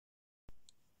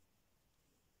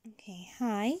Okay,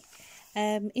 hi.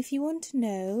 If you want to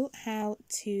know how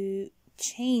to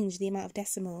change the amount of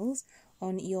decimals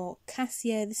on your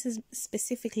CASIO, this is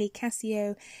specifically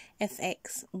CASIO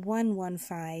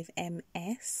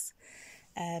fx-115MS,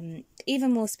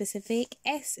 even more specific,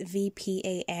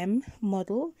 SVPAM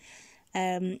model,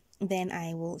 then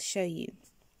I will show you,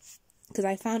 because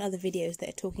I found other videos that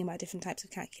are talking about different types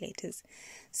of calculators.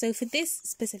 So for this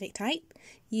specific type,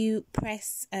 you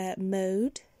press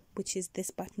mode, which is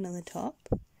this button on the top.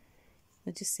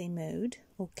 We'll just say mode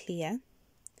or clear.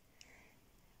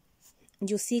 And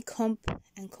you'll see comp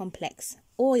and complex,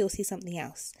 or you'll see something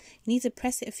else. You need to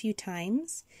press it a few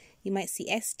times. You might see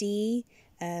SD,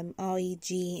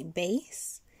 REG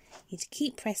base. You need to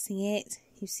keep pressing it.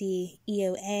 You see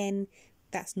EON,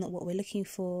 that's not what we're looking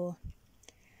for.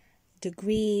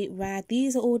 Degree, rad,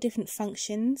 these are all different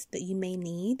functions that you may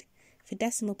need. For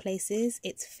decimal places,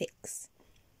 it's fix.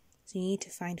 So you need to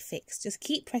find fix. Just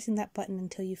keep pressing that button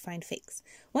until you find fix.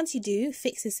 Once you do,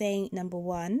 fix is saying number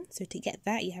 1. So to get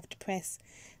that, you have to press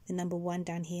the number 1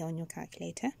 down here on your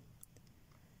calculator.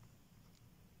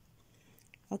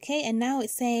 Okay, and now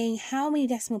it's saying how many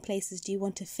decimal places do you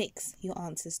want to fix your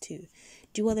answers to?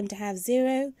 Do you want them to have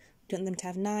 0? Do you want them to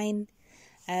have 9?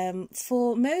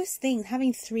 For most things,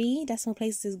 having 3 decimal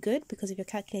places is good, because if you're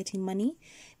calculating money,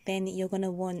 then you're going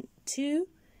to want 2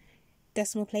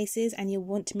 decimal places, and you'll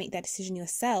want to make that decision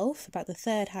yourself about the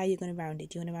third. How you're going to round it.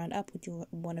 Do you want to round up, or do you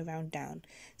want to round down?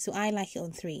 So I like it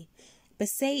on 3. But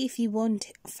say if you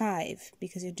want 5,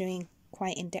 because you're doing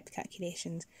quite in-depth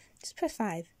calculations, just press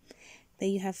 5. There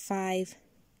you have 5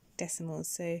 decimals.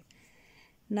 So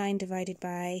 9 divided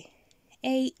by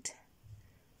 8.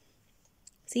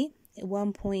 See?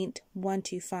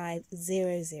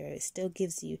 1.12500. It still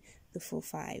gives you the full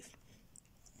 5.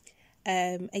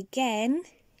 Again,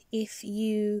 if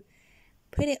you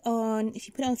put it on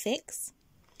fix,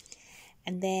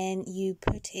 and then you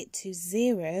put it to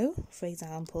 0, for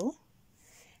example,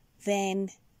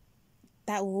 then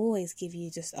that will always give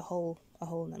you just a whole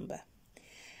number.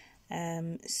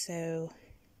 So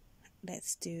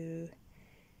let's do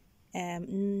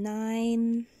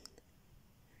 9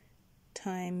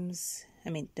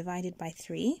 divided by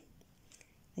 3,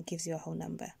 that gives you a whole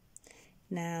number.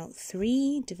 Now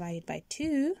 3 divided by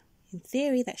 2, in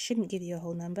theory that shouldn't give you a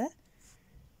whole number,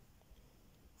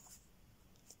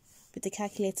 but the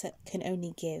calculator can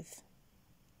only give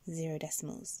 0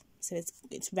 decimals, so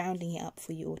it's rounding it up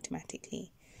for you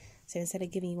automatically. So instead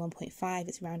of giving you 1.5,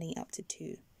 it's rounding it up to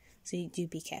 2. So you do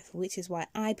be careful, which is why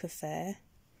I prefer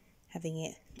having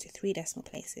it to 3 decimal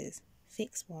places.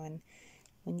 Fix 1.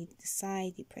 When you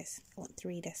decide, you press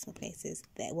 3 decimal places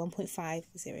there,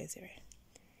 1.500.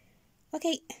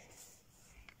 Okay,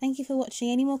 thank you for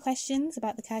watching. Any more questions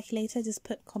about the calculator, just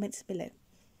put comments below.